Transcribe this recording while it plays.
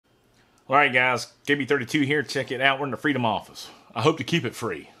All right, guys, KB32 here. Check it out. We're in the Freedom Office. I hope to keep it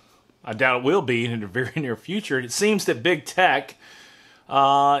free. I doubt it will be in the very near future. It seems that big tech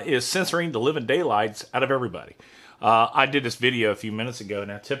is censoring the living daylights out of everybody. I did this video a few minutes ago.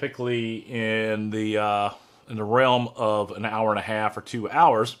 Now, typically in the realm of an hour and a half or 2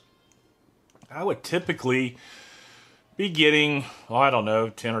 hours, I would typically be getting, I don't know,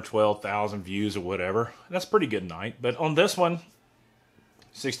 10 or 12,000 views or whatever. That's a pretty good night. But on this one,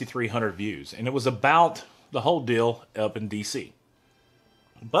 6,300 views. And it was about the whole deal up in D.C.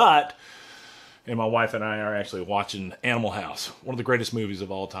 But, and my wife and I are actually watching Animal House, one of the greatest movies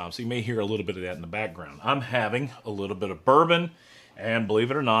of all time. So you may hear a little bit of that in the background. I'm having a little bit of bourbon and,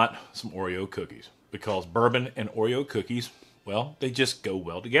 believe it or not, some Oreo cookies. Because bourbon and Oreo cookies, well, they just go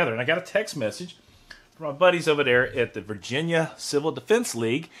well together. And I got a text message from my buddies over there at the Virginia Civil Defense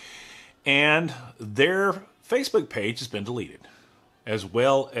League, and their Facebook page has been deleted. As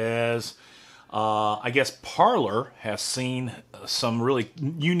well as, I guess, Parler has seen some really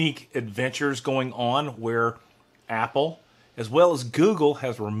unique adventures going on where Apple, as well as Google,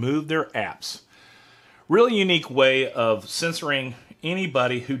 has removed their apps. Really unique way of censoring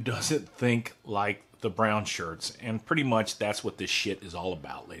anybody who doesn't think like the brown shirts. And pretty much that's what this shit is all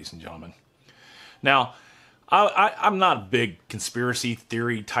about, ladies and gentlemen. Now, I'm not a big conspiracy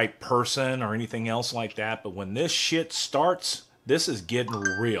theory type person or anything else like that, but when this shit starts, this is getting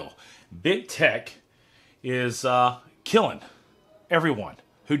real. Big tech is killing everyone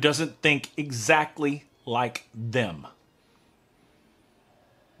who doesn't think exactly like them.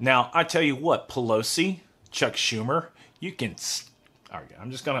 Now, I tell you what, Pelosi, Chuck Schumer, you can. All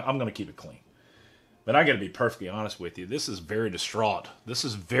right, I'm gonna keep it clean. But I got to be perfectly honest with you. This is very distraught.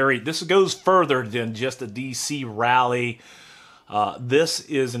 This goes further than just a D.C. rally. This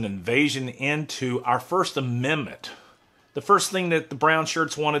is an invasion into our First Amendment. The first thing that the brown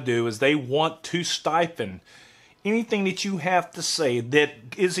shirts want to do is they want to stifle anything that you have to say that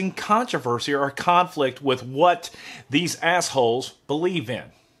is in controversy or conflict with what these assholes believe in.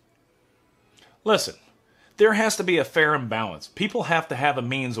 Listen, there has to be a fair and balance. People have to have a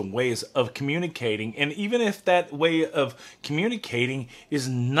means and ways of communicating, and even if that way of communicating is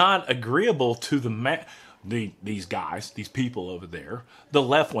not agreeable to these guys, these people over there, the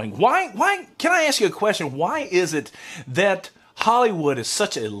left wing. Why? Can I ask you a question? Why is it that Hollywood is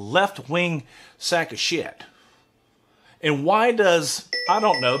such a left wing sack of shit? And why does, I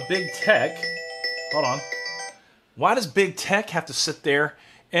don't know, big tech, hold on, why does big tech have to sit there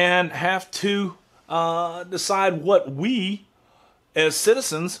and have to decide what we as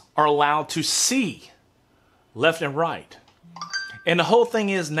citizens are allowed to see left and right? And the whole thing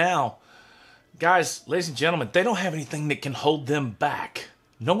is now, guys, ladies and gentlemen, they don't have anything that can hold them back.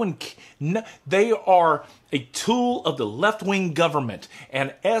 They are a tool of the left-wing government,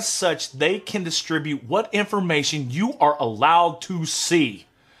 and as such, they can distribute what information you are allowed to see.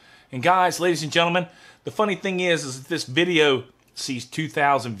 And guys, ladies and gentlemen, the funny thing is that this video sees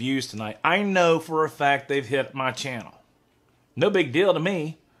 2,000 views tonight. I know for a fact they've hit my channel. No big deal to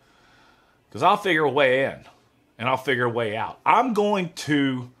me, because I'll figure a way in, and I'll figure a way out. I'm going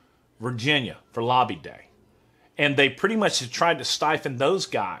to Virginia for Lobby Day. And they pretty much have tried to stifle those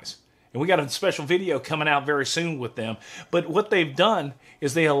guys. And we got a special video coming out very soon with them. But what they've done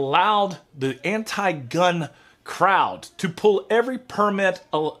is they allowed the anti-gun crowd to pull every permit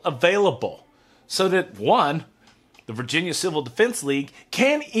available so that, one, the Virginia Civil Defense League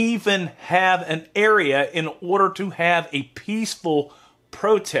can't even have an area in order to have a peaceful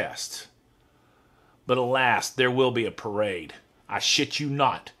protest. But alas, there will be a parade. I shit you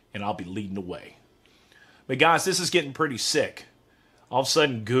not. And I'll be leading the way. But guys, this is getting pretty sick. All of a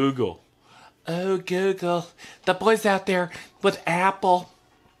sudden, Google. Oh, Google. The boys out there with Apple,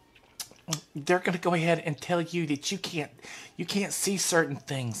 they're going to go ahead and tell you that you can't see certain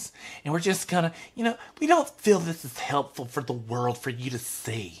things. And we're just going to, we don't feel this is helpful for the world for you to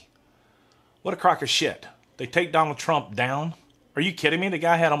see. What a crock of shit. They take Donald Trump down? Are you kidding me? The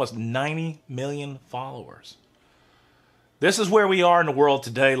guy had almost 90 million followers. This is where we are in the world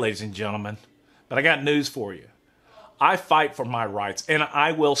today, ladies and gentlemen. But I got news for you. I fight for my rights, and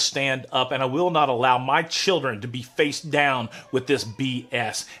I will stand up, and I will not allow my children to be faced down with this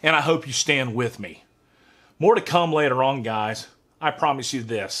BS. And I hope you stand with me. More to come later on, guys. I promise you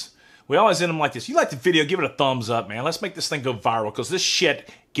this. We always end them like this. You like the video, give it a thumbs up, man. Let's make this thing go viral, because this shit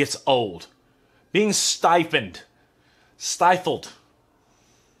gets old. Being stifled,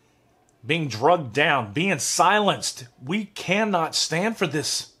 being drugged down, being silenced. We cannot stand for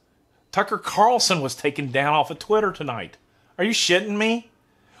this. Tucker Carlson was taken down off of Twitter tonight. Are you shitting me?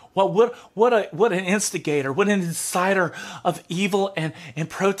 Well, what an instigator, what an inciter of evil and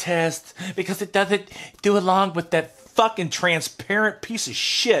protest, because it doesn't do along with that fucking transparent piece of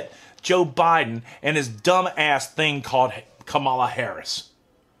shit, Joe Biden, and his dumb ass thing called Kamala Harris.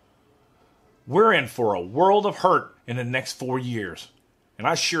 We're in for a world of hurt in the next 4 years, and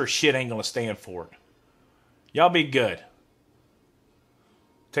I sure as shit ain't gonna stand for it. Y'all be good.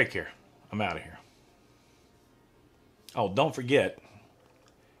 Take care. I'm out of here. Oh, don't forget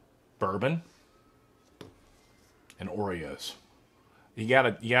bourbon and Oreos. You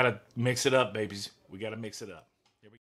gotta mix it up, babies. We gotta mix it up.